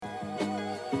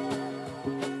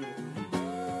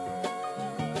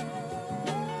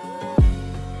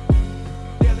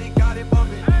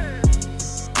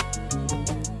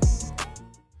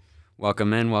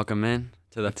Welcome in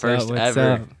to the What's up? first What's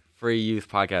ever up? free youth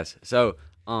podcast. So,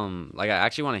 I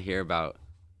actually want to hear about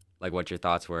like what your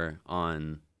thoughts were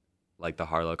on like the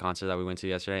Harlow concert that we went to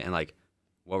yesterday, and like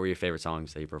what were your favorite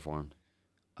songs that you performed?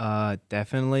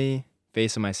 Definitely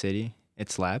Face of My City.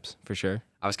 It slaps for sure.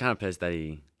 I was kind of pissed that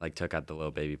he like took out the little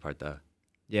baby part though,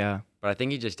 Yeah, but I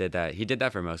think he just did that. He did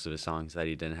that for most of his songs that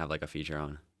he didn't have like a feature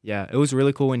on. yeah. It was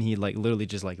really cool when he like literally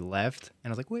just like left, and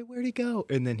I was like, wait, where'd he go?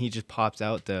 And then he just pops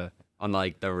out the On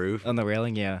like the roof. on the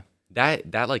railing. Yeah,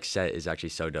 That like set is actually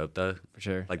so dope though. for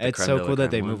sure. Like the It's creme so de la cool that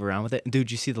creme they one. move around with it. Dude,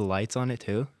 you see the lights on it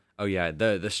too? Oh yeah,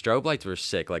 the strobe lights were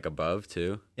sick, like above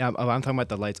too. Yeah, I'm talking about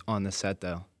the lights on the set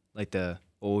though, like the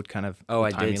old kind of Oh, I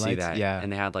old-timey did see lights. that. Yeah,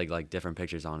 And they had like different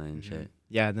pictures on it and Mhm. shit.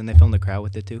 Yeah. Then they filmed the crowd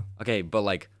with it too. Okay, but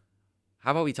like, how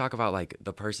about we talk about like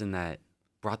the person that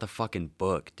brought the fucking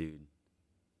book, dude?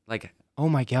 Like, Oh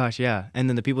my gosh, yeah. And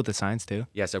then the people with the signs too.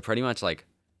 yeah, so pretty much like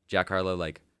Jack Harlow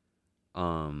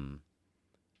um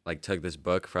like took this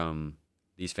book from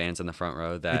these fans in the front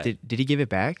row Wait, that did he give it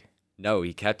back? no,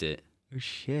 he kept it. Oh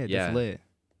shit, Yeah. that's lit.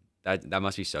 That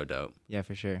must be so dope. Yeah,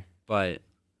 for sure. But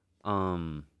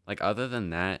like other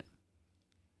than that,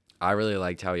 I really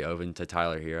liked how he opened to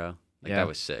Tyler Hero. Like Yeah. that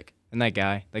was sick. And that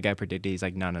guy predicted. He's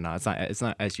like, no, it's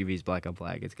not SUV's Black on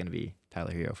Black. It's gonna be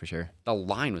Tyler Hero for sure. The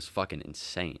line was fucking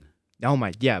insane. Oh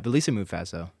my, yeah, but at least it moved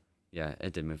fast though. Yeah,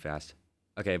 it did move fast.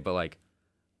 Okay, but like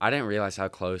I didn't realize how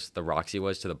close the Roxy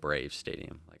was to the Braves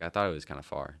stadium. Like I thought it was kind of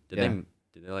far. Yeah.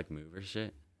 Did they like move or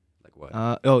shit? Like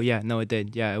what? Oh yeah, no, it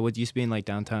did. Yeah, it would used to be in like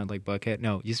downtown, like Buckhead.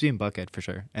 No, it used to be in Buckhead for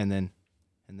sure. And then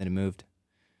it moved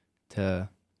to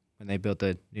when they built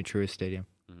the new Truist Stadium.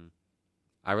 hmm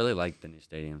I really liked the new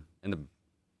stadium. And the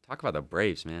talk about the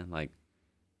Braves, man. Like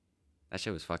that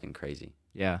shit was fucking crazy.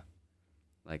 Yeah,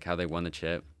 Like how they won the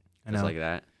chip I just know. like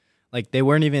that. Like they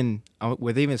weren't even.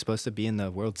 Were they even supposed to be in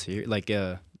the World Series? Like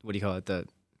what do you call it? The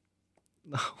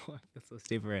that's so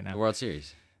stupid right The now. World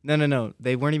Series. No.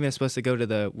 They weren't even supposed to go to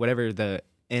the whatever the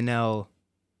NL,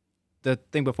 the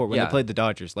thing before when Yeah. they played the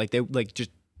Dodgers. Like they like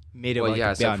just made it Well, like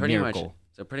yeah. a So bad pretty miracle. much.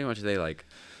 So pretty much they like.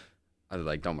 I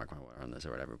like don't mark my word on this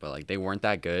or whatever, but like they weren't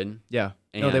that good. Yeah.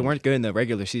 No, they And- weren't good in the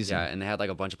regular season. Yeah, and they had like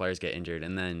a bunch of players get injured,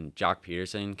 and then Jock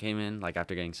Peterson came in like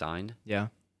after getting signed, Yeah.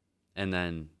 and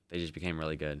then they just became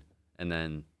really good, and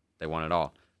then they won it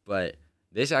all. But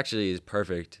this actually is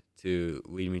perfect to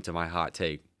lead me to my hot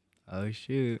take. Oh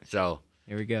shoot. So,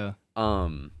 Here we go. I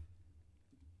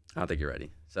don't think you're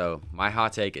ready. So my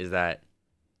hot take is that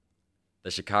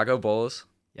the Chicago Bulls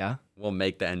Yeah. will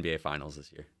make the NBA Finals this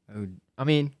year. Oh, I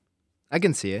mean, I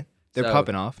can see it. They're So,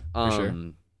 popping off for sure.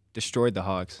 Um, Destroyed the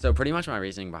Hawks. So pretty much my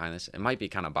reasoning behind this, it might be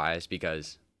kind of biased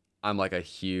because I'm like a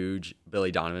huge Billy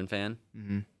Donovan fan.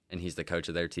 Mm-hmm. And he's the coach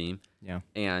of their team. Yeah.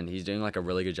 And he's doing like a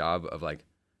really good job of like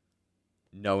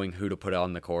knowing who to put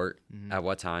on the court Mhm. at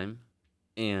what time.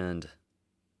 And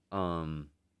I'm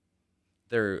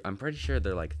pretty sure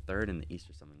they're like third in the East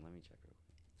or something. Let me check real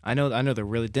quick. I know. They're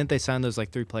really. Didn't they sign those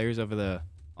like 3 players over the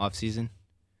off season?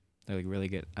 They're like really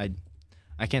good. I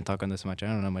can't talk on this much. I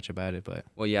don't know much about it, but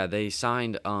Well, yeah, they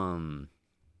signed Lamelo,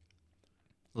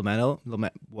 not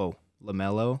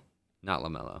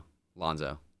LaMelo,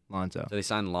 Lonzo. Lonzo. So they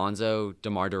signed Lonzo,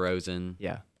 DeMar DeRozan,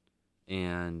 Yeah.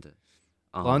 and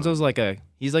Lonzo's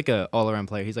he's like a all around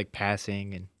player. He's like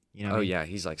passing and you know. what I oh mean? yeah,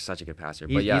 he's like such a good passer.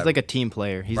 He's, But yeah, he's like a team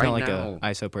player. He's right not like now- a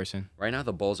ISO person. right now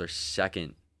the Bulls are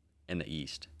second in the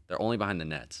East. They're only behind the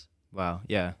Nets, Wow.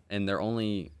 Yeah. and they're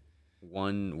only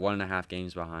one and a half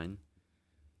games behind.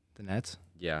 The Nets.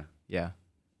 Yeah, Yeah.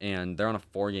 and they're on a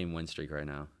 4-game win streak right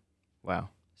now. Wow.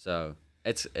 So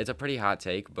it's a pretty hot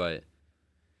take, but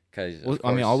because Well,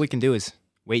 I mean, all we can do is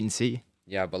wait and see.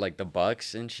 yeah, but like the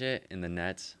Bucks and shit and the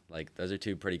Nets, like those are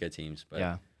two pretty good teams. But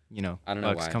Yeah. You know, I don't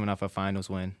know Bucks why. coming off a finals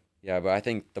win. yeah, but I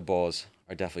think the Bulls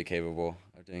are definitely capable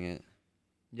of doing it.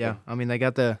 Yeah. I mean, they've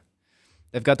got the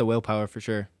willpower for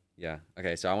sure. Yeah.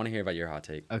 Okay, so I want to hear about your hot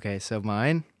take. Okay, so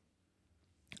mine,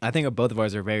 I think both of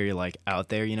ours are very like out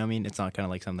there. You know what I mean? It's not kind of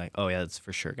like something like, oh yeah, that's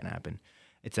for sure gonna happen.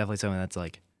 It's definitely something that's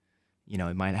like, you know,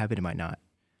 it might happen, it might not.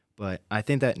 But I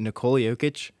think that Nikola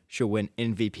Jokic should win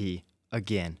MVP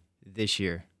again this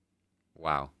year.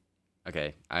 Wow.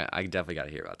 Okay, I definitely got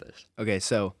to hear about this. Okay,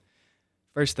 so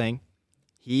first thing,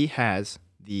 he has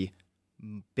the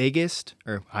biggest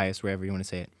or highest, wherever you want to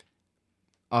say it,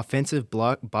 offensive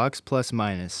box plus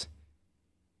minus,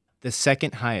 the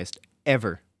second highest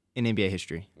ever in NBA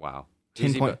history. Wow.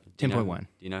 10.1. Do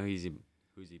you know who's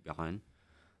he behind?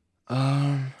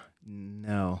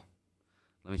 No.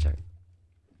 Let me check.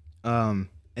 And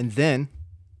then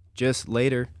just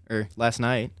later or last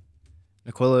night,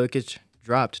 Nikola Jokic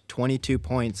dropped 22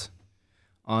 points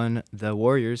on the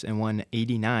Warriors and won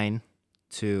 89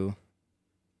 to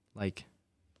like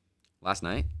Last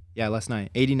night. last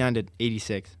night,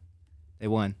 89-86. They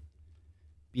won.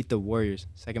 Beat the Warriors,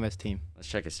 second best team. Let's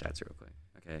check his stats real quick.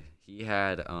 Okay, he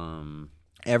had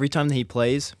Every time that he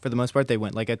plays, for the most part, they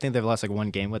win. Like I think they've lost like one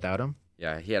game without him.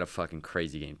 yeah, he had a fucking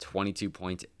crazy game. 22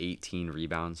 points, 18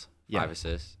 rebounds, 5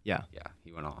 assists. Yeah. Yeah,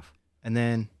 he went off. And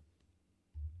then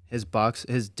his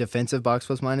defensive box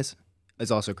plus minus is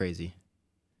also crazy.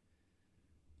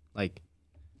 Like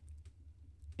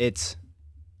it's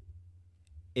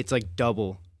like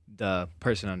double the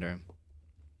person under him.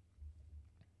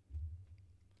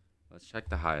 Let's check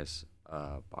the highest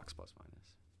box plus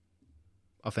minus.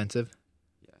 Offensive.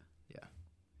 Yeah. Yeah.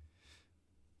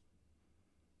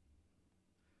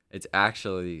 It's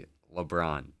actually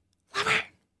LeBron.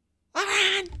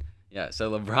 LeBron. Yeah,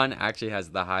 so LeBron actually has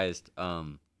the highest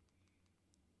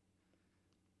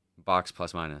box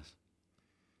plus minus,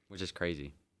 which is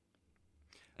crazy.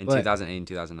 In 2008 and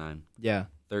 2009. Yeah.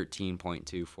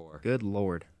 13.24. Good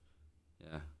Lord.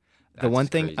 Yeah. The one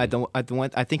thing crazy.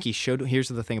 I think he should. Here's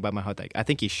the thing about my hot take. I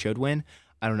think he should win.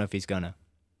 I don't know if he's gonna.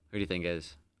 Who do you think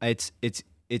is? It's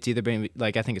either been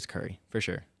like I think it's Curry for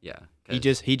sure. Yeah. He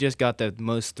just got the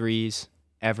most threes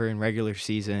ever in regular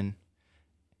season.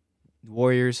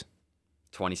 Warriors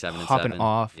 27 and hopping 7.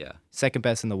 off. Yeah. Second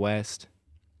best in the West.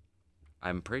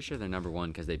 I'm pretty sure they're number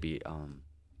 1 because they beat the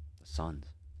Suns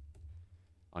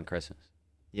on Christmas.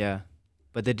 Yeah,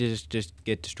 but they just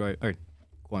get destroyed or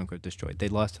quote unquote destroyed. They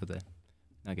lost to the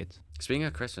Nuggets. Speaking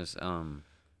of Christmas,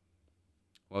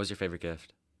 what was your favorite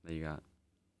gift that you got?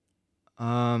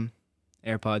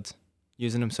 AirPods,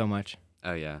 using them so much.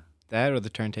 Oh yeah. That or the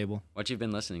turntable. What you've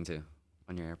been listening to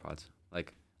on your AirPods?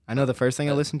 Like, I know the first thing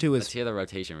I listened to was. Let's hear the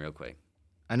rotation real quick.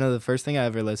 I know the first thing I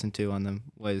ever listened to on them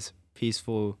was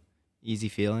 "Peaceful, Easy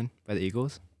Feeling" by the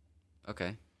Eagles.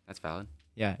 Okay, that's valid.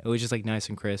 Yeah, it was just like nice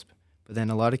and crisp. But then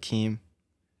a lot of Keem.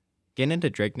 Getting into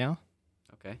Drake now.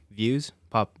 Okay. Views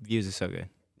is so good.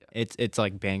 Yeah. It's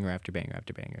like banger after banger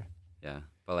after banger. Yeah,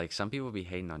 but like some people be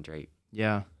hating on Drake.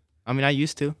 Yeah, I mean I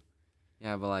used to.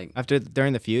 Yeah, but like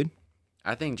during the feud.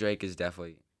 I think Drake is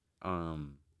definitely,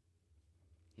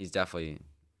 he's definitely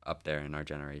up there in our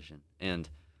generation. And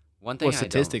one thing,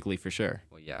 statistically for sure.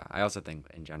 Well, yeah, I also think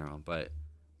in general, but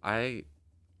I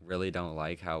really don't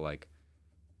like how like,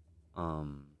 how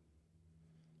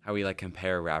we like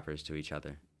compare rappers to each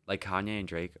other. Like Kanye and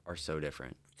Drake are so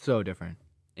different. So different.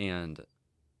 And,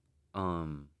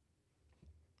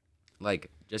 like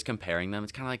just comparing them,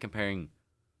 it's kind of like comparing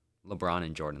LeBron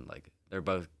and Jordan. Like they're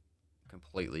both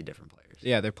completely different players.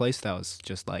 Yeah, their play style is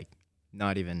just like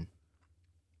not even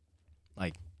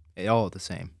like at all the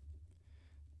same.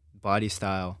 Body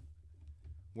style,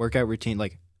 workout routine,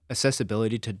 like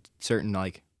accessibility to certain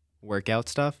like workout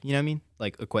stuff, you know what I mean?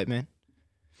 Like equipment.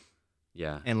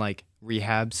 Yeah. And like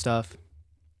rehab stuff.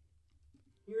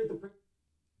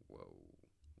 Whoa.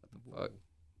 What the fuck?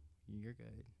 You're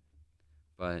good.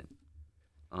 But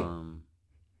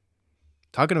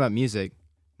talking about music,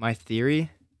 my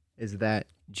theory is that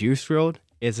Juice WRLD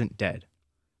isn't dead.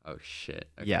 Oh shit.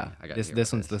 Okay, yeah. I got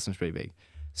this one's pretty big.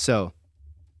 So,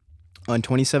 on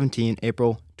 2017,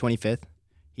 April 25th,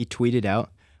 he tweeted out,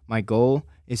 "My goal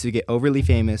is to get overly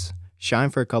famous,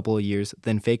 shine for a couple of years,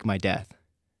 then fake my death."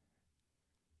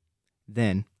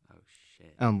 Then, oh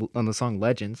shit. On the song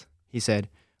Legends, he said,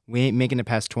 "We ain't making it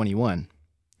past 21."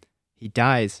 He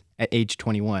dies at age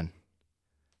 21.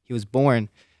 He was born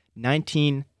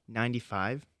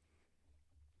 1995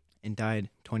 and died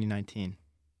 2019.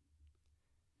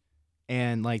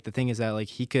 And like the thing is that like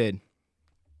he didn't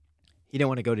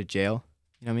want to go to jail,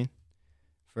 you know what I mean?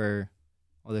 For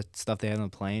all the stuff they had on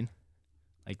the plane.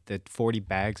 Like the 40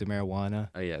 bags of marijuana.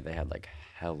 Oh yeah, they had like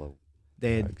hella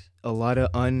They drugs. had a lot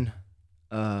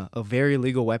of very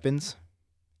illegal weapons.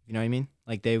 You know what I mean?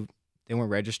 Like they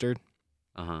weren't registered.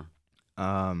 Uh-huh.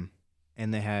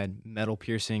 And they had metal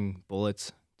piercing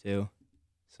bullets too.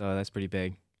 So that's pretty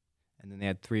big. And then they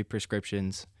had 3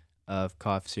 prescriptions of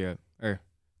cough syrup or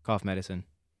cough medicine.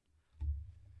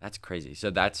 That's crazy.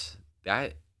 So that's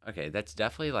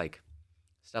definitely like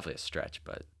it's definitely a stretch,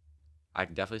 but I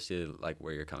can definitely see like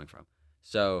where you're coming from.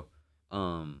 So,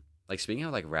 like speaking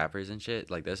of like rappers and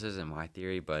shit, like this isn't my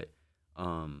theory, but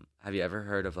have you ever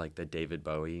heard of like the David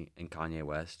Bowie and Kanye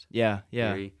West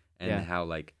theory? And how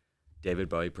like David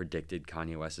Bowie predicted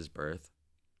Kanye West's birth?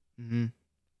 Mm-hmm.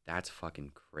 That's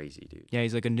fucking crazy, dude. Yeah,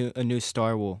 he's like a new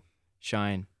star will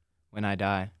shine when I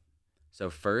die. So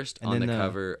first and on the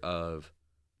cover of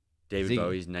David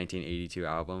Bowie's 1982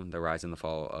 album, The Rise and the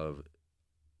Fall of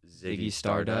Ziggy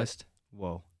Stardust.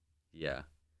 Whoa. Yeah.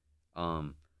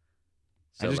 So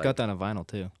I just got that on vinyl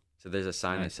too. So there's a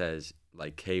sign that says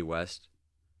like K West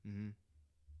Mm-hmm.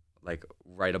 like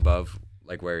right above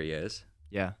like where he is.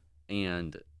 Yeah.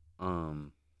 And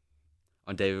um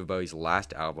on David Bowie's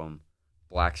last album,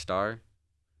 Black Star,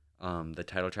 the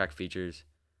title track features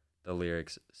the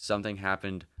lyrics, "Something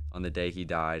happened on the day he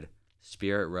died.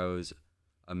 Spirit rose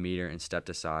a meter and stepped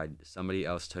aside. Somebody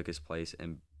else took his place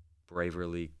and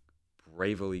bravely,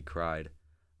 bravely cried,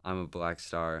 'I'm a black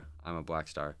star. I'm a black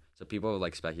star.'" So people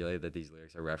like speculate that these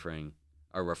lyrics are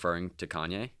referring to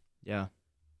Kanye, Yeah.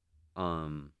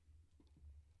 um,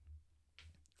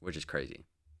 which is crazy.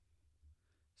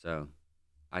 So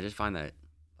I just find that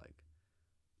like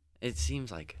it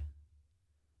seems like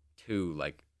too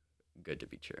like good to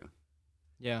be true.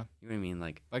 Yeah. You know what I mean?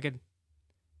 Like I could.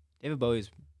 David Bowie's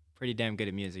pretty damn good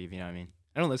at music, if you know what I mean.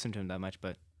 I don't listen to him that much,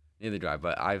 but neither do I,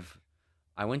 but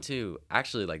I went to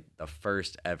actually like the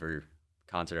first ever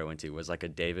concert I went to was like a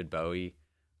David Bowie,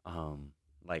 um,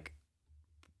 like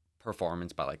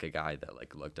performance by like a guy that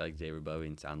like looked like David Bowie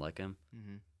and sounded like him.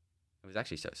 mm-hmm. It was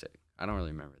actually so sick. I don't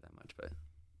really remember that much, but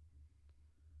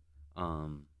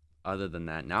um, other than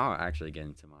that, now I actually get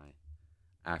into my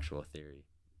actual theory,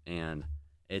 and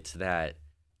it's that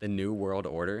the New World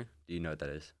Order. Do you know what that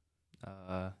is?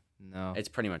 No. It's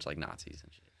pretty much like Nazis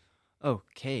and shit.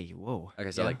 Okay. Whoa.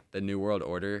 Okay, so Yeah. like the New World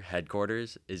Order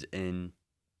headquarters is in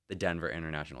the Denver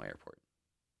International Airport.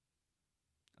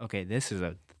 Okay. This is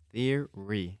a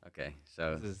theory. Okay,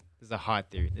 so This is a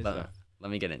hot theory. This is let, a let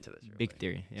me get into this real big quick.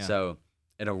 theory. Yeah. So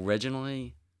it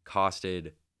originally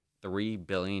costed $3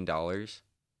 billion,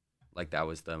 like that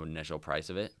was the initial price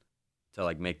of it, to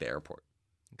like make the airport.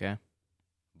 Okay.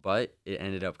 But it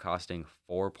ended up costing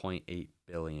 4.8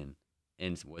 billion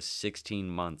and was 16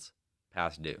 months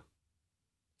past due.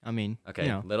 I mean,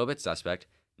 Okay, little bit suspect.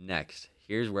 Next,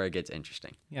 here's where it gets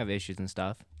interesting. you have issues and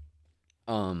stuff.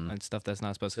 And stuff that's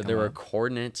not supposed So to come there were out.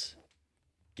 coordinates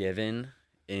given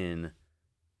in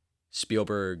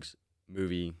Spielberg's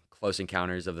movie Close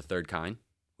Encounters of the Third Kind,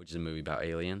 which is a movie about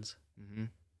aliens. Mm-hmm.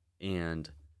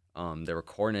 And there were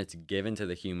coordinates given to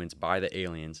the humans by the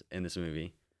aliens in this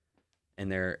movie,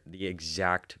 and they're the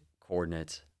exact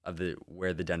coordinates of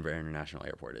where the Denver International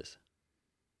Airport is.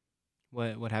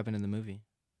 What happened in the movie?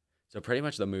 So pretty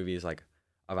much the movie is like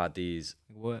about these.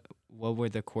 What were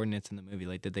the coordinates in the movie?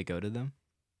 Like, did they go to them,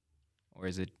 or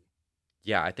is it?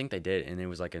 Yeah, I think they did, and it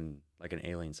was like an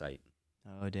alien site.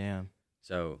 Oh damn.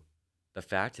 So the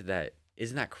fact that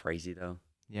isn't that crazy though?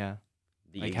 Yeah.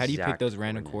 The Like, how do you pick exact those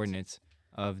random coordinates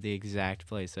of the exact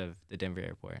place of the Denver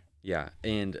airport? Yeah,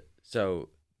 and so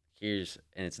and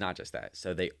it's not just that.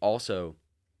 So they also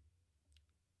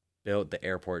built the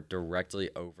airport directly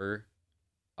over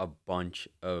a bunch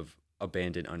of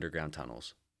abandoned underground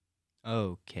tunnels.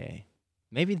 Okay.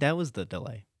 Maybe that was the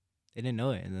delay. They didn't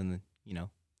know it, and then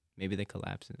maybe they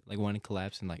collapsed. Like one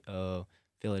collapsed and like fill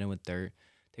it in with dirt.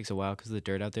 Takes a while because the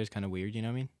dirt out there is kind of weird. You know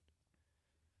what I mean?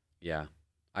 Yeah,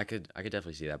 I could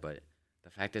definitely see that, but the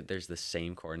fact that there's the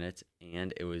same coordinates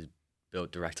and it was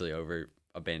built directly over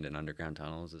abandoned underground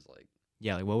tunnels is like,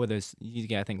 Yeah. Like what were those? You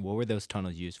gotta think. What were those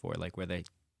tunnels used for? Like were they,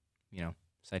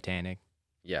 satanic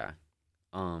yeah.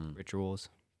 rituals?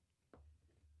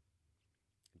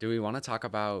 Do we want to talk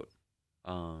about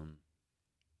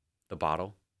the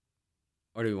bottle,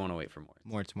 or do we want to wait for more?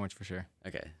 Morts for sure.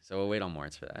 Okay, so we'll wait on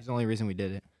Moritz for that. That's the only reason we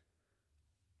did it.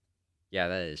 Yeah,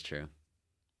 that is true.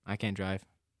 I can't drive.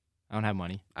 I don't have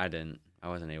money. I didn't. I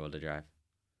wasn't able to drive.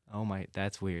 Oh my,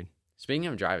 that's weird. Speaking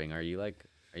of driving, are you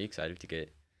excited to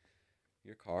get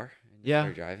your car and Yeah.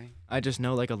 start driving? I just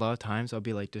know like a lot of times I'll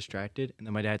be like distracted, and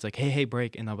then my dad's like, "Hey,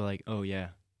 brake," and I'll be like, "Oh yeah."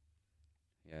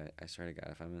 Yeah, I swear to God,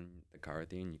 if I'm in the car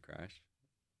with you and you crash,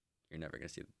 you're never gonna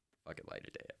see the fucking light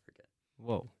of day ever again.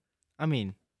 Whoa. I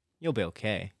mean, you'll be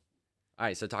okay. All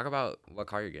right, so talk about what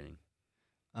car you're getting.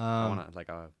 I Um,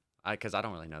 wanna because I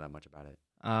don't really know that much about it.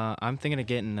 I'm thinking of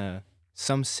getting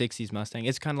some '60s Mustang.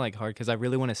 It's kind of like hard because I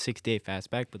really want a '68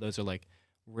 fastback, but those are like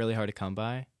really hard to come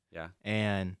by Yeah.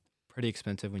 and pretty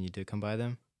expensive when you do come by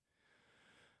them.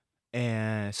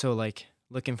 And so like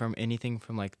looking from anything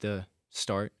from like the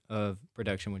start of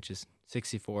production, which is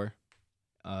 '64,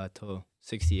 to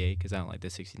 '68, because I don't like the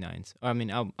 '69s. I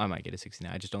mean, I might get a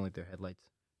 '69. I just don't like their headlights.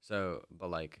 So,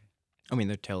 I mean,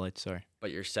 their taillights. Sorry.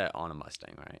 but you're set on a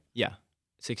Mustang, right? Yeah,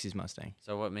 '60s Mustang,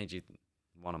 So what made you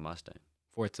want a Mustang?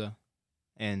 Forza,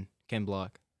 and Ken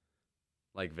Block.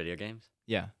 Like video games?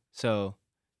 Yeah. So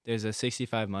there's a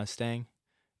 '65 Mustang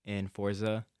in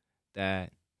Forza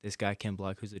that this guy Ken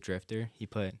Block, who's a drifter, he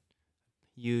put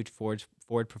huge Ford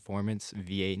Performance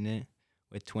V8 in it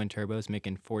with twin turbos,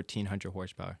 making 1,400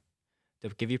 horsepower. To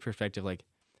give you perspective, like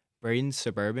Braden's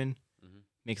Suburban Mm-hmm.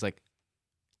 makes like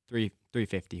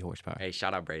 350 horsepower. Hey,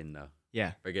 shout out Braden though.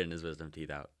 Yeah. for getting his wisdom teeth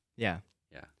out. Yeah.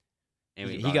 Yeah. And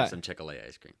we He brought him got some Chick-fil-A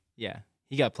ice cream. yeah.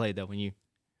 He got played though when you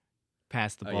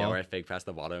passed the Oh yeah, ball. where I fake passed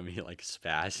the ball to him, he like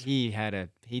spazzed. He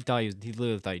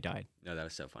literally thought he died. No, that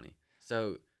was so funny.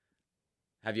 So,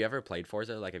 have you ever played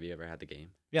Forza? Like, have you ever had the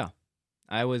game? Yeah.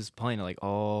 I was playing it like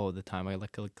all the time. I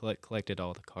like collected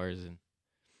all the cars and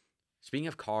Speaking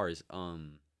of cars,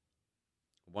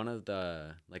 one of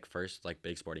the like first like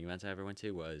big sporting events I ever went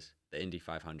to was the Indy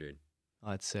 500. oh,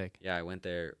 that's sick. Yeah, I went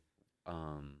there.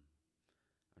 I'm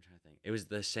trying to think. It was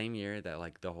the same year that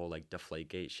like the whole like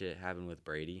Deflategate shit happened with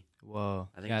Brady. Whoa.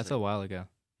 I think it Yeah, was that's a while ago.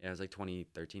 yeah, it was like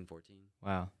 2013, 14,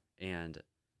 Wow. and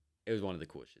it was one of the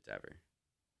coolest shits ever.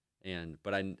 And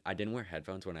but I didn't wear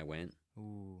headphones when I went.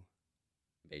 Ooh.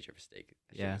 Major mistake.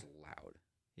 That Yeah. shit was loud.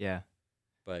 Yeah.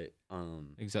 But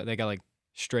They got like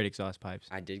straight exhaust pipes.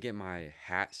 I did get my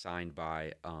hat signed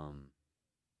by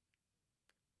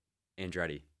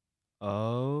Andretti,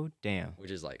 Oh damn.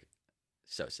 which is like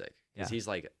so sick Yeah. because he's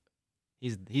like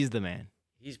He's the man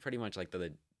he's pretty much like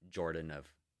the Jordan of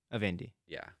of Indy.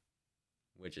 yeah,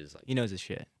 which is like He knows his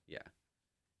shit. yeah,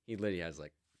 he literally has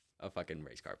like a fucking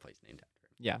race car place named after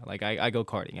him. Yeah, like I go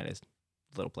karting at his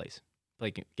little place,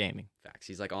 play gaming. Facts.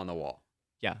 He's like on the wall.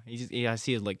 Yeah, I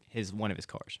see like one of his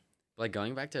cars. Like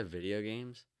going back to video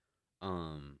games,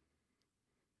 um,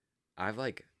 I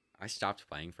stopped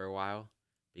playing for a while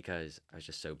because I was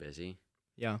just so busy,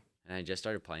 Yeah, and I just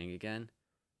started playing again,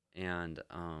 and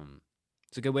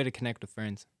it's a good way to connect with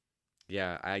friends.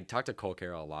 yeah, I talked to Cole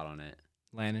Carroll a lot on it.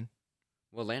 Landon.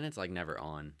 Well, Landon's like never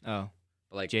on, Oh,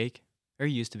 but like Jake, or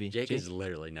he used to be. Jake is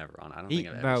literally never on. I don't He, think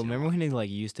I've ever bro, seen him remember on. when he like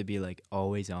used to be like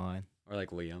always on? Or like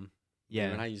Liam.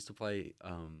 Yeah. When I used to play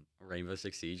Rainbow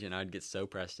Six Siege and I'd get so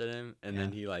pressed at him and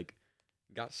then Yeah. he like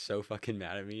got so fucking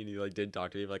mad at me and he like didn't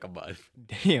talk to me for like a month.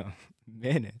 Damn,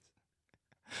 minutes.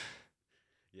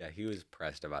 Yeah, he was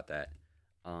pressed about that.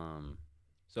 Um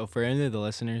So for any of the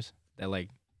listeners that like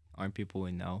aren't people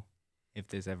we know, if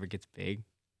this ever gets big,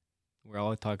 we're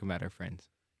all talking about our friends.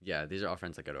 yeah, these are all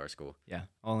friends that go to our school. Yeah,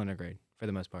 all in our grade for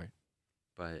the most part,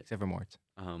 But except for Mort's.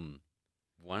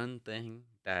 one thing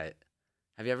that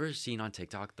have you ever seen on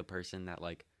TikTok the person that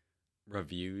like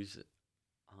reviews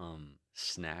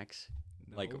snacks?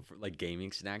 Like No. for, like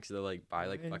gaming snacks, they'll like buy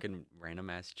like What? fucking random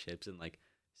ass chips and like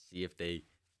see if they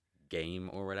game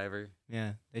or whatever.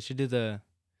 Yeah, they should do the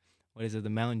what is it? The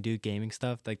Mountain Dew gaming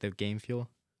stuff, like the game fuel.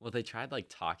 Well, they tried like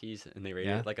Takis and they rated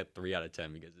Yeah. it like a 3 out of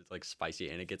 10 because it's like spicy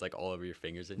and it gets like all over your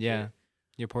fingers and Yeah, shit.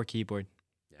 your poor keyboard.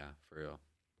 Yeah, for real.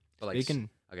 But like, Speaking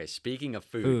okay, speaking of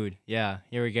food. food, yeah,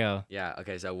 here we go. Yeah,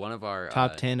 okay, so one of our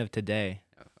Top 10 of today.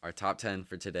 our top 10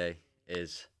 for today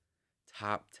is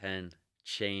top 10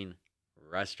 chain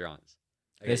restaurants.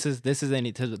 Okay, This is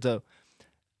any so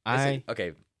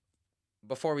okay,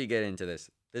 before we get into this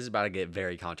is about to get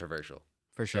very controversial.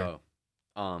 for sure.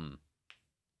 So,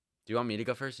 do you want me to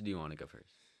go first or do you want to go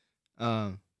first?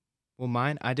 Well,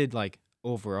 mine I did like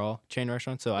overall chain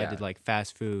restaurants, so I Yeah. did like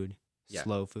fast food, Yeah.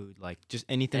 slow food, like just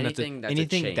anything Anything that's a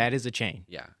anything chain. that is a chain.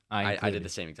 Yeah, I I did included. the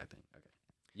same exact thing. Okay,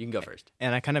 you can go first.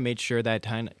 And I kind of made sure that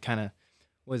kind of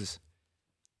was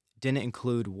didn't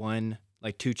include one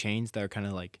like two chains that are kind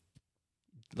of like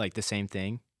the same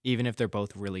thing, even if they're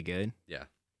both really good. Yeah.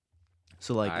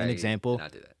 So like I an did example,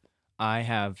 not do that.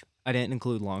 I didn't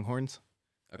include Longhorns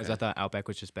because Okay. I thought Outback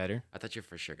was just better. I thought you're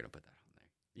for sure gonna put that on there.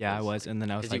 Yeah, I Because, was, like, and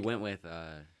then I was because like you went with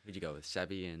who'd you go with?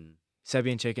 Sebi and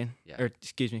Sebi and chicken, Yeah. or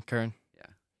excuse me, Curran. Yeah.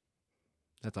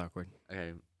 That's awkward. Okay.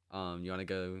 You wanna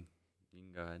go? You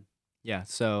can go ahead. Yeah.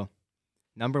 So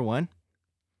number one,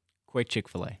 quick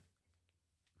Chick-fil-A.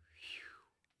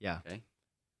 Yeah. Okay.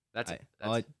 That's I-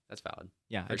 that's valid.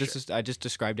 Yeah. For I just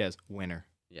described it as winner.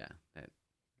 Yeah. That,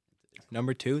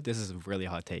 Number two, this is a really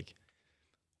hot take.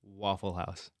 Waffle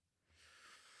House.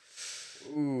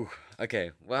 ooh.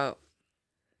 Okay. Well,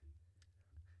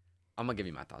 I'm gonna give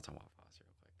you my thoughts on Waffle House real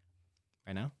quick.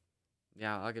 Right now?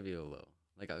 Yeah, I'll give you a little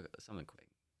like something quick.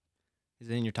 Is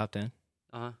it in your top 10?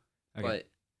 Uh-huh. Okay.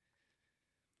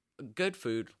 But good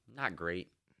food, not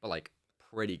great, but like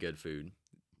pretty good food.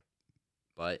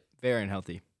 But Very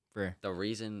unhealthy. For the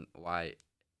reason why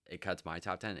it cuts my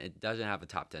top 10, it doesn't have a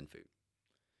top 10 food.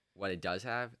 What it does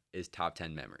have is top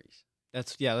 10 memories.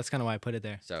 that's kind of why I put it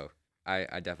there. So I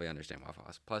definitely understand Waffle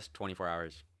House. Plus 24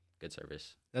 hours, good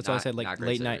service. That's why I said like not great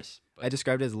late night. service, I but-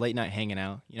 described it as late night hanging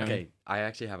out. You know what I okay, mean? I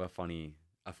actually have a funny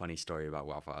story about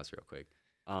Waffle House real quick.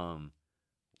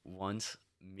 Once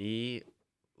me,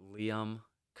 Liam,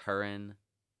 Curran,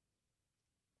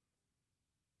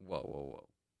 whoa.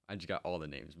 I just got all the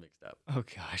names mixed up. Oh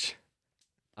gosh.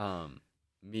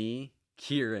 Me,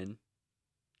 Kieran,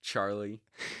 Charlie,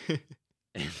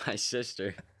 and my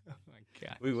sister Oh my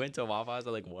Yeah. We went to Waffle House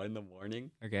at like 1 in the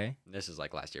morning. Okay. And this is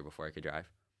like last year before I could drive.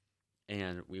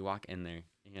 And we walk in there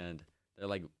and they're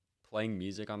like playing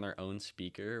music on their own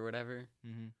speaker or whatever.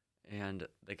 Mm-hmm. And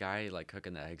the guy like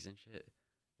cooking the eggs and shit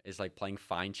is like playing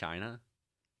Fine China.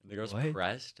 And the girl's What?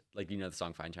 pressed. Like, you know the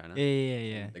song Fine China? Yeah, yeah,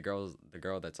 yeah. And the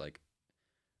girl that's like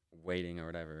waiting or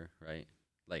whatever, right?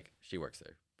 Like, she works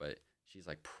there, but she's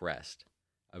like pressed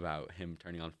about him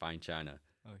turning on Fine China.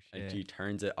 Oh And shit. she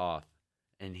turns it off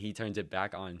and he turns it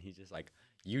back on. He's just like,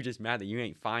 you just mad that you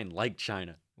ain't fine like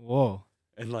China. Whoa.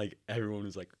 And like everyone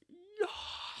was like,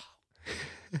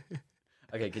 yeah.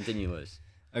 Okay, continue, Liz.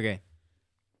 Okay.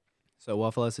 So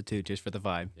Waffle House a 2 just for the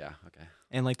vibe, Yeah, okay.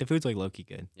 and like the food's like low key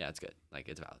good. Yeah, it's good. Like,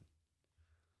 it's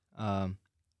valid.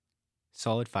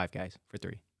 Solid Five Guys for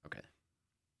 3. Okay.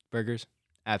 Burgers,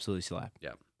 absolutely slap.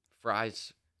 Yeah.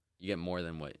 Fries, you get more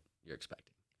than what you're expecting.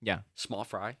 Yeah. Small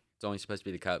fry, it's only supposed to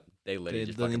be the cup. They literally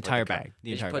just The fucking entire put the cup, bag. They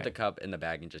The just entire put the bag. cup in the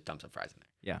bag and just dump some fries in there.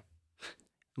 Yeah.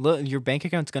 Look, your bank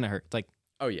account's gonna hurt. It's like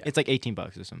Oh, yeah. it's like $18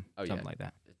 or something yeah. like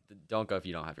that. Don't go if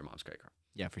you don't have your mom's credit card.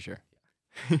 Yeah, for sure.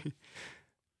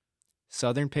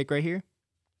 Southern pick right here.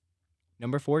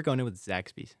 Number 4 going in with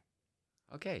Zaxby's.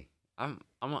 Okay. I'm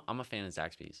a fan of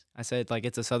Zaxby's. I said like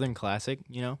it's a Southern classic,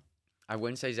 you know. I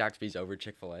wouldn't say Zaxby's over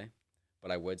Chick-fil-A,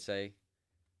 but I would say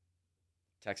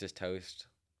Texas Toast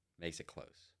makes it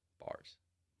close. Bars.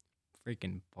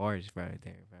 Freaking bars right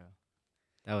there, bro.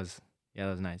 That was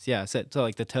nice. Yeah, so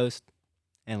like the toast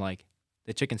and like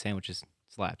the chicken sandwiches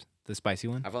slaps. The spicy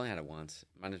one. I've only had it once.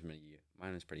 Mine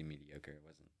was pretty mediocre. It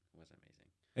wasn't amazing.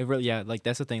 It really, yeah, like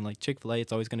that's the thing. Like Chick-fil-A,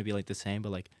 it's always gonna be like the same,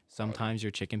 but like sometimes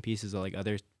your chicken pieces are like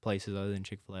other places other than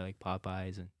Chick-fil-A, like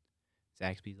Popeyes and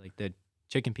Zaxby's. Like the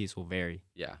chicken piece will vary,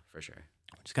 Yeah, for sure.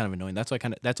 which is kind of annoying. That's why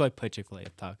I put Chick-fil-A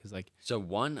up top, cause like So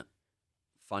one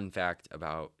fun fact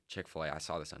about Chick-fil-A, I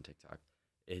saw this on TikTok.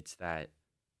 It's that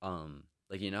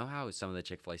like, you know how some of the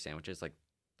Chick-fil-A sandwiches, like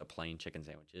the plain chicken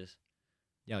sandwiches,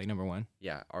 yeah, like number 1.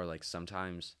 yeah, are like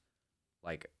sometimes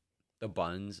like the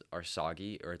buns are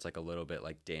soggy or it's like a little bit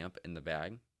like damp in the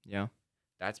bag. Yeah.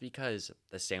 That's because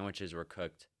the sandwiches were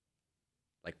cooked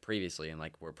like previously and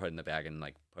like were put in the bag and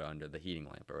like put under the heating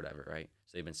lamp or whatever, right?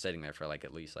 So they've been sitting there for like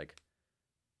at least like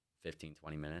 15,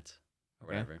 20 minutes or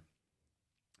Okay. whatever.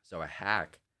 So a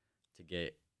hack to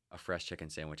get a fresh chicken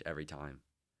sandwich every time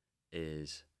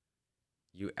is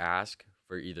you ask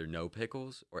for either no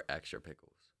pickles or extra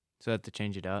pickles. So I have to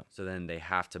change it up. So then they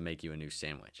have to make you a new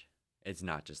sandwich. It's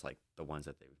not just like the ones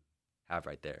that they have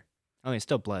right there. I mean, it's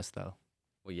still blessed though.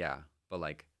 Well, yeah, but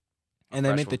like, And they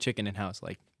fresh make the one- chicken in house.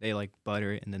 Like they like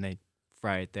butter it and then they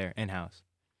fry it there in house.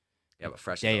 yeah, but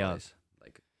fresh day is of. always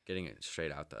like getting it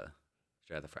straight out the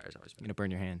fryer is always You're better. gonna burn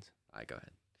your hands. All right, go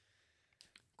ahead.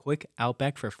 Quick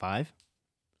Outback for 5.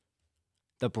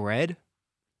 The bread.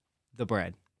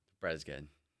 Bread is good.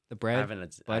 The I bread.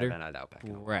 haven't butter, had Outback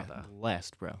in a while, though.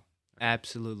 blessed, bro.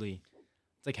 Absolutely.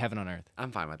 It's like heaven on earth.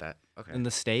 I'm fine with that. Okay. And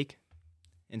the steak,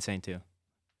 insane too.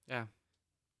 Yeah.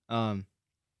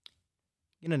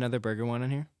 Get another burger one on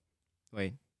here.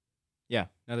 Wait. Yeah,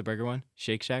 another burger one.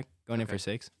 Shake Shack going in for Okay.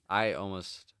 6. I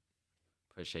almost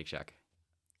put Shake Shack.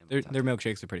 in my Their top their 10.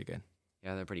 milkshakes are pretty good.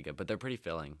 Yeah, they're pretty good, but they're pretty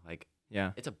filling. Like,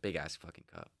 Yeah. it's a big ass fucking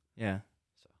cup. Yeah.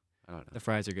 So I don't know. The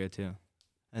fries are good too.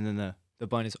 And then the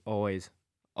bun is always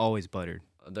buttered.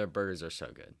 Their burgers are so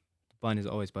good. The bun is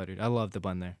always buttered. I love the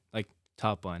bun there. Like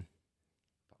top bun.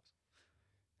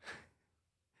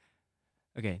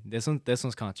 Okay, this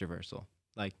one's controversial.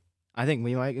 Like I think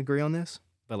we might agree on this,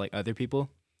 but like other people,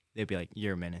 they'd be like,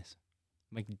 "You're a menace."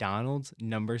 McDonald's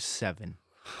number 7.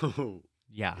 Oh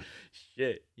Yeah.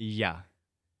 shit! Yeah.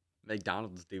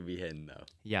 McDonald's do be hitting though.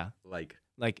 Yeah. Like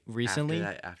Like recently,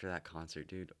 after that concert,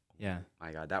 dude. yeah. Oh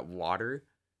my god, that water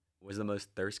was the most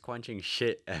thirst quenching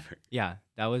shit ever. Yeah,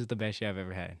 that was the best shit I've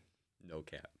ever had. No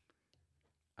cap.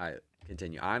 I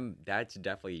continue. That's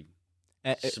definitely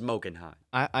Uh, smoking hot.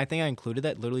 I think I included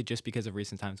that literally just because of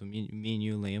recent times when me and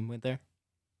you and Liam went there.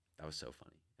 That was so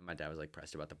funny. And my dad was like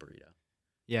pressed about the burrito.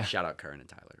 Yeah. Shout out Curran and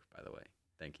Tyler, by the way.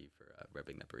 Thank you for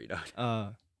ripping the burrito.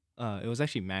 It was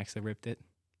actually Max that ripped it.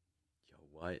 Yo,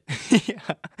 what?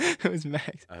 Yeah, it was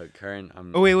Max. Curran,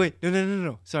 Oh wait,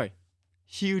 no. Sorry,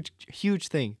 huge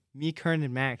thing. Me, Kern,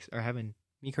 and Max,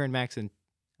 and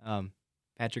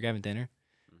Patrick having dinner,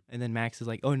 and then Max is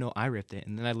like, "Oh no, I ripped it,"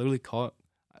 and then I literally call,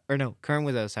 or no, Kern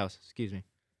was at his house. Excuse me,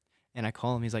 and I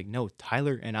call him. He's like, "No,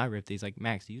 Tyler and I ripped it." He's like,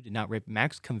 "Max, you did not rip."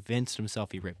 Max convinced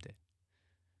himself he ripped it.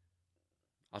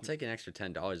 I'll take an extra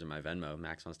 $10 in my Venmo.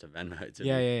 Max wants to Venmo it to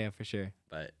Yeah, me. yeah, for sure.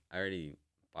 But I already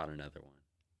bought another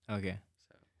one. Okay,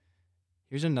 So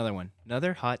here's another one.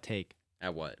 Another hot take.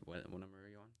 at what? What number are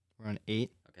you on? We're on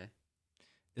 8. Okay.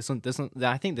 This one.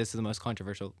 I think this is the most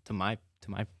controversial to my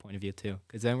point of view too,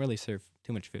 because they don't really serve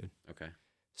too much food. Okay.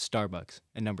 Starbucks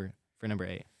and number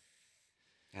 8.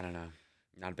 I don't know.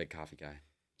 Not a big coffee guy.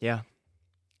 Yeah,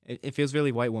 it feels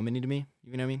really white womany to me.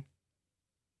 You know what I mean?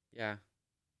 Yeah,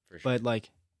 for sure. But like,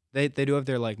 they do have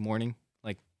their like morning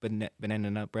like banana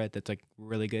nut bread that's like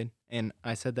really good. And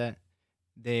I said that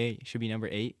they should be number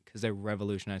 8 because they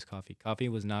revolutionized coffee. Coffee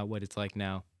was not what it's like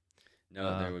now.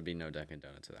 No, there would be no Dunkin'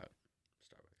 Donuts without Starbucks.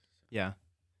 So Yeah,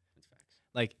 that's facts.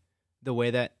 like the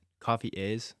way that coffee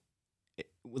is,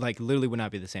 like literally would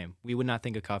not be the same. We would not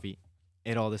think of coffee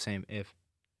at all the same if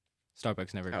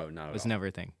Starbucks never Oh, not at was all. never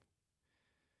a thing.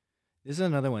 This is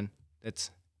another one that's,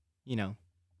 you know,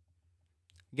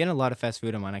 getting a lot of fast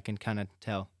food on mine. I can kind of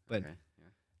tell. But Okay. Yeah.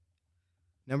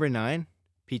 number 9,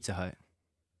 Pizza Hut.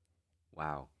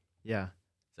 Wow. Yeah,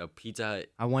 So Pizza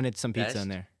Hut I wanted some pizza in best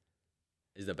there.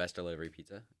 is the best delivery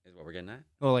pizza. Is what we're getting at.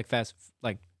 Well, like fast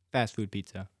food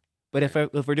pizza. But Okay.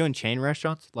 if we're doing chain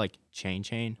restaurants, like chain,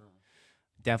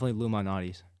 definitely Lou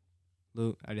Malnati's.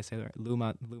 I just say that right. Lou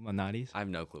Malnati's. I have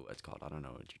no clue what it's called. I don't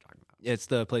know what you're talking about. It's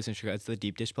the place in Chicago. It's the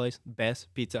deep dish place.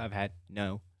 Best pizza I've had.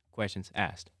 No questions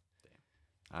asked.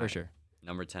 All For right. sure.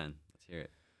 Number 10. Let's hear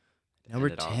it. To Number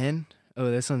end it off. 10.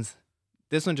 Oh, this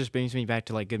one just brings me back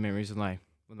to like good memories with my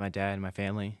dad and my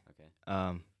family.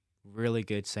 Okay. Really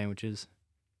good sandwiches.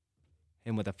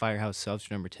 And with a Firehouse subs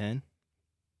for number 10,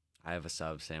 I have a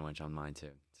sub sandwich on mine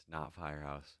too. It's not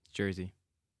Firehouse. it's Jersey.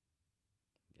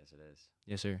 Yes, it is.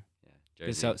 Yes, sir. Yeah.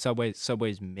 'Cause Jersey.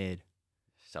 Subway's mid.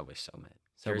 Subway's so mid.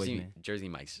 Subway's mid. Jersey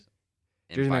Mike's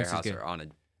and Jersey Mike's is Firehouse good. are on a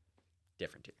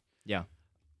different tier. Yeah.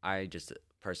 I just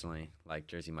personally like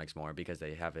Jersey Mike's more because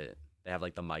they have it. They have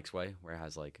like the Mike's way where it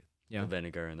has like Yeah. the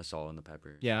vinegar and the salt and the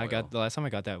pepper. Yeah, I oil. got the last time I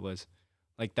got that was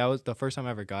the first time I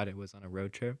ever got it was on a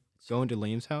road trip going to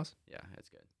Liam's house. Yeah, it's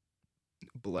good.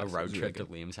 Bless, A it road was trip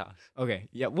really to Liam's house. good. Okay,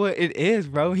 yeah, well it is,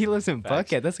 bro. He lives in Facts.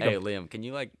 Buckhead. That's like Hey Liam, can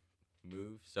you like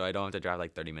move so I don't have to drive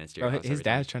like 30 minutes to bro. your house? His every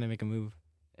time? dad's trying to make a move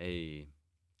Hey,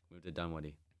 move to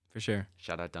Dunwoody. for sure.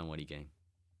 Shout out Dunwoody gang.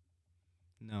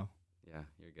 No, Yeah,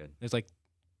 you're good. there's like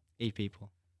 8 people.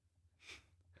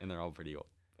 And they're all pretty old,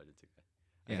 but it's okay.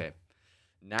 Yeah. Okay.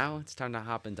 Now it's time to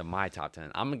hop into my top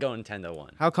 10. I'm going 10 to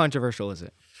 1. How controversial is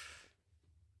it?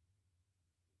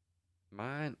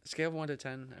 Mine scale of 1 to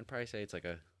 10, I'd probably say it's like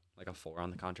a 4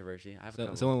 on the controversy. I have a So,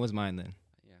 couple. so what was mine then?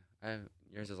 Yeah,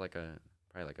 yours is like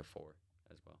probably like a 4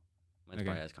 as well. Mine's Okay.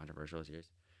 probably as controversial as yours.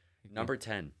 Number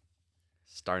 10,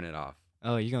 starting it off.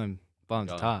 Oh, you're going bottom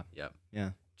to Going- top. Yep.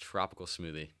 Yeah. Tropical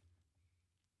smoothie.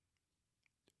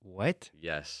 What?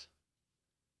 Yes.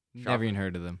 Never even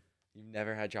heard of them. You've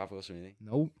never had tropical smoothie?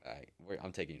 Nope. All right,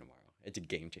 I'm taking you tomorrow. It's a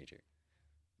game changer.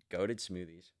 Goated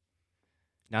smoothies.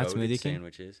 Not goated Smoothie King.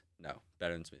 sandwiches. No,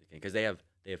 better than Smoothie King because they have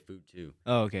food too.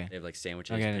 Oh, okay. They have like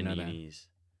sandwiches, Okay, I didn't know that. paninis,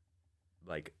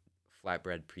 like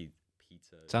flatbread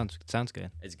pizza. Sounds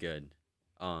good. It's good.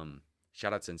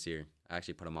 Shout out Sincere. I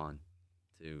actually put them on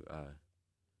to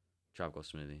tropical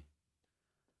smoothie.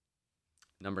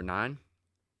 Number 9,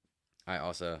 I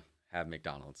also have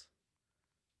McDonald's.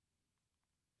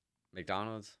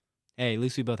 McDonald's, Hey, at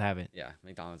least we both have it. yeah,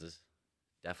 McDonald's is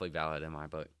definitely valid in my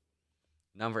book.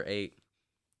 Number 8,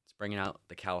 it's bringing out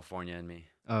the California in me.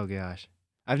 Oh gosh,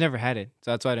 I've never had it,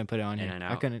 so that's why I didn't put it on here. I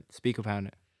In-N-Out. couldn't speak about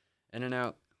it.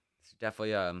 In-N-Out, it's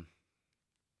definitely a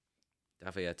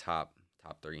top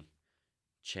 3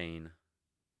 chain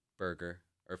burger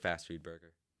or fast food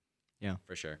burger. Yeah.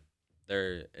 For sure.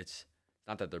 It's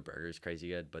not that their burger is crazy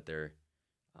good, but their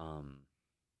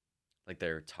like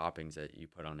their toppings that you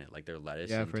put on it, like their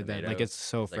lettuce Yeah, and for that, tomato, like it's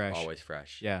so is, like, fresh. always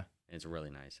fresh. Yeah, And it's really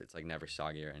nice. It's like never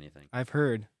soggy or anything. I've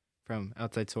heard from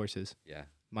outside sources. Yeah.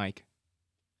 Mike,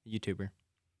 YouTuber,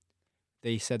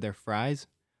 they said their fries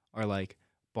are like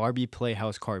Barbie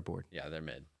Playhouse cardboard. Yeah, they're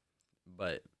mid.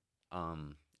 But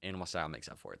animal style makes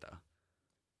up for it though.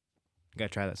 Gotta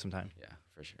try that sometime. Yeah,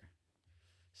 for sure.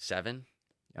 7.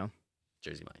 Yeah.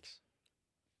 Jersey Mike's.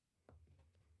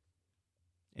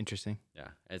 Interesting. Yeah,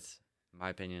 it's in my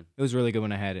opinion. It was really good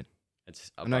when I had it.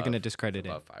 It's I'm not gonna above- discredit it.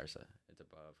 above It's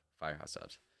above Firehouse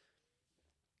subs.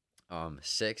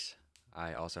 6.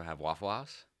 I also have Waffle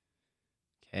House.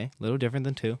 Okay, a little different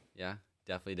than 2. Yeah,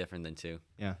 definitely different than 2.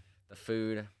 Yeah. The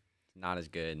food not as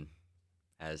good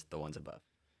as the ones above,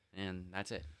 and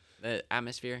that's it. The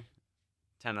atmosphere,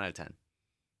 10 out of 10.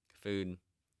 Food.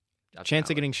 Chance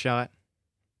of getting shot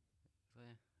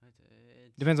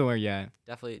It's depends on where you're at.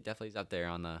 definitely is up there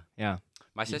on the. Yeah.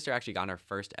 My sister actually got in her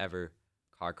first ever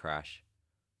car crash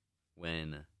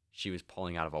when she was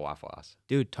pulling out of a Waffle House.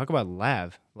 Dude, talk about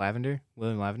William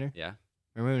Lavender. Yeah.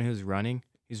 Remember when he was running?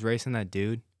 He was racing that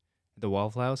dude at the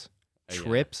Waffle House. Oh, yeah.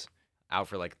 Trips. out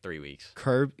for like 3 weeks.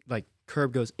 Curb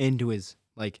goes into his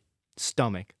like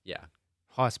stomach. Yeah,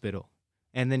 Hospital.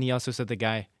 And then he also said the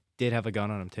guy did have a gun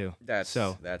on him too. that's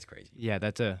crazy. Yeah,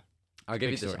 that's a I'll give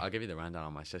you big this. story. I'll give you the rundown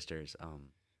on my sister's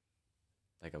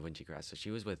like of when she graduated. So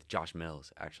she was with Josh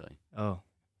Mills actually, oh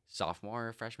sophomore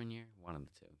or freshman year, one of the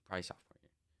two, probably sophomore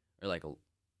year, or like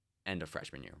end of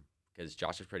freshman year, because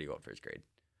Josh was pretty old for his grade.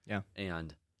 Yeah.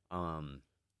 And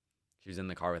she was in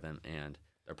the car with him, and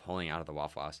they're pulling out of the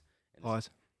Waffle House, and pause.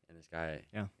 this guy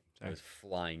Yeah. Sorry. goes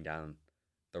flying down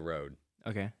the road,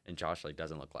 Okay. and Josh like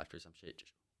doesn't look left or some shit,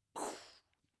 just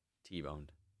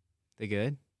T-boned. They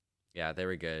good? Yeah, they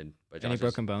were good, but Any Josh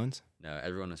broken bones? no,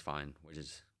 everyone was fine, which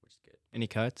is good. Any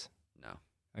cuts? No,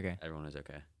 Okay. everyone was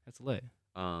okay. That's lit.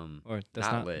 Or that's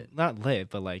Not not lit. Not lit,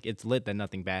 but like it's lit that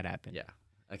nothing bad happened. Yeah.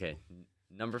 Okay.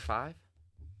 Number 5,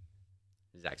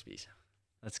 Zaxby's.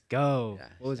 Let's go. Yeah,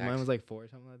 What was mine? Zax- Was like 4 or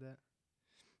something like that.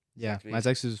 Yeah, my Zaxby's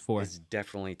Zaxby's was 4. It's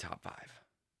definitely top 5.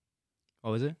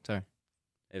 What was it? Sorry.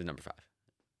 It was number 5.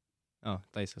 Oh, I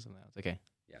thought you said something else. Okay.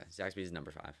 Yeah, Zaxby's is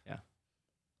number 5. Yeah.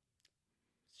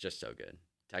 It's just so good.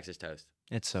 Texas toast.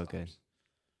 It's so good.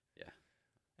 Yeah.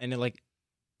 And it like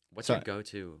What's So- your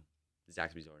go-to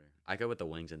Zaxby's order? I go with the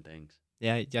wings and things.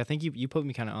 yeah, I think you put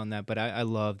me kind of on that, but I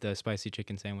love the spicy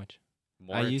chicken sandwich.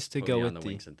 More used to put go me with on the the-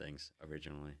 wings and things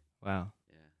originally. Wow.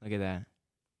 Yeah. Look at that.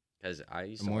 Because I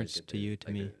used More to always it's get to you,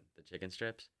 to me. the chicken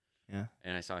strips. Yeah.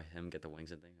 And I saw him get the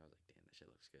wings and things. I was like, damn, that shit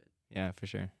looks good. Yeah, for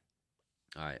sure.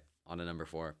 All right, on to number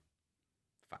 4,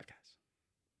 Five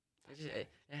Guys. It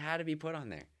had to be put on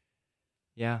there.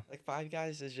 Yeah. Like Five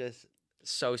Guys is just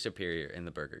so superior in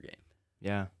the burger game.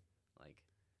 Yeah. Like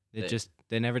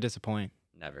They never disappoint.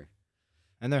 never.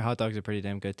 And their hot dogs are pretty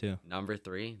damn good too. Number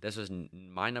 3. This was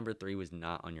my number 3 was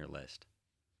not on your list.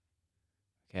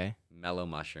 Okay. Mellow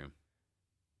mushroom.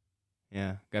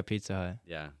 Yeah. Got Pizza Hut.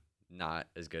 Yeah, not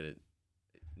as good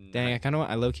at. Dang,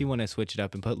 I low key want to switch it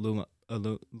up and put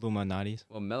Luminati's.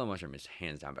 Well, mellow mushroom is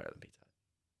hands down better than Pizza Hut.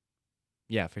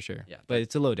 Yeah, for sure. Yeah, But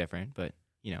it's a little different, but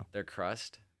you know, Their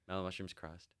crust, mellow mushroom's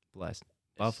crust. blessed. is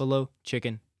Buffalo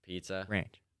chicken pizza.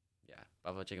 ranch. Yeah,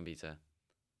 buffalo chicken pizza.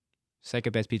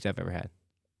 Second best pizza I've ever had.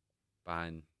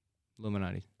 Behind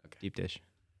Illuminati. Okay. Deep dish.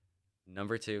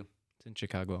 number 2. It's in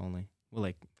Chicago only. Well,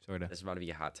 like, sort of. This is about to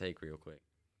be a hot take, real quick.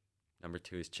 Number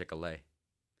 2 is Chick-fil-A.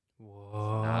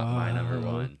 Whoa. not my number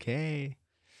 1. Okay.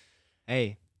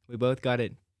 Hey, we both got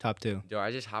it top 2. Do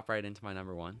I just hop right into my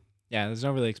number 1? Yeah, there's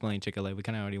no really explaining Chick-fil-A. We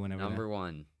kind of already went over Number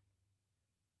 1,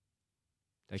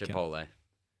 that. Chipotle.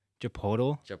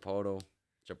 Chipotle?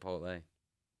 Chipotle.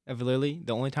 Literally,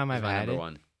 the only time Is I've my had number it.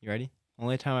 1. You ready?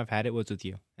 Only time I've had it was with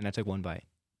you, and I took one bite.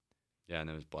 Yeah, and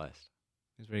it was blessed.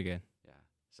 It was pretty good. Yeah.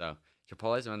 So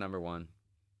Chipotle is my number 1.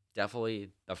 Definitely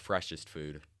the freshest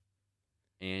food.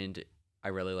 And I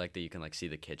really like that you can like see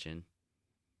the kitchen.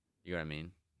 You know what I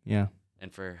mean? Yeah.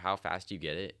 And for how fast you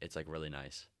get it, it's like really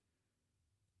nice.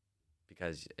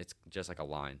 Because it's just like a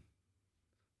line.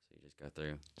 So you just go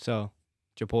through. So,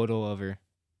 Chipotle over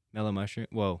mellow mushroom.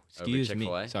 Whoa, Over excuse me.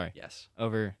 Chick-fil-A? Sorry. Yes.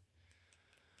 Over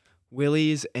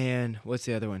Willie's and what's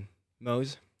the other one?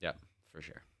 Moe's. Yep, for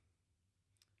sure.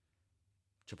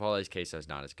 Chipotle's queso is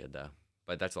not as good though.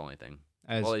 But that's the only thing.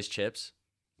 As Chipotle's chips,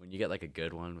 when you get like a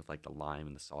good one with like the lime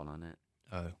and the salt on it,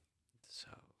 oh, so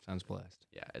sounds blessed.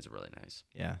 yeah, it's really nice.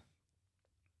 Yeah.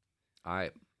 All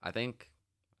right, I think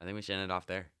we should end it off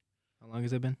there. How long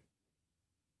has it been?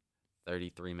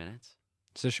 33 minutes.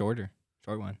 It's a short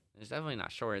one. It's definitely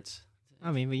not short. It's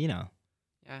I mean, but you know,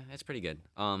 yeah, it's pretty good.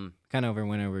 kind of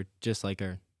went over just like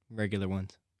our regular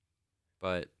ones.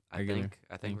 But I Regular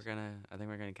think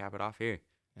we're gonna cap it off here.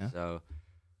 Yeah. So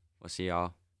we'll see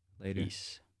y'all Later.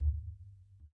 Peace.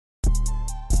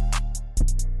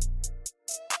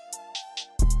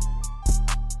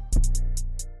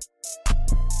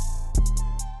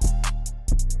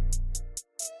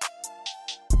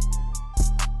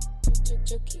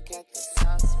 Juki got this.